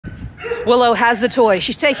Willow has the toy.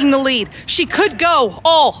 She's taking the lead. She could go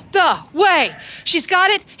all the way. She's got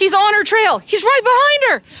it. He's on her trail. He's right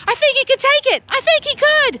behind her. I think he could take it. I think he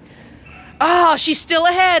could. Oh, she's still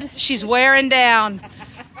ahead. She's wearing down.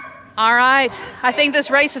 All right. I think this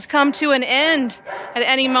race has come to an end. At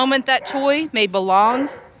any moment, that toy may belong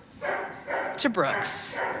to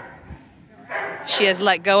Brooks. She has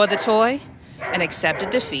let go of the toy and accepted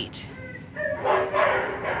defeat.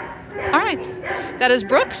 All right. That is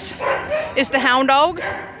Brooks is the hound dog,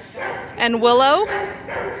 and Willow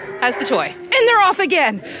has the toy. And they're off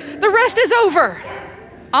again. The rest is over.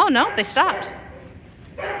 Oh no, they stopped.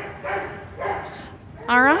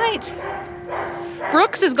 All right.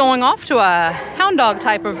 Brooks is going off to a hound dog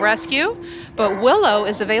type of rescue, but Willow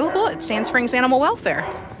is available at Sand Springs Animal Welfare.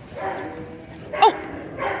 Oh!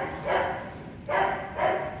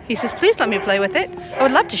 He says, please let me play with it. I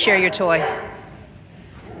would love to share your toy.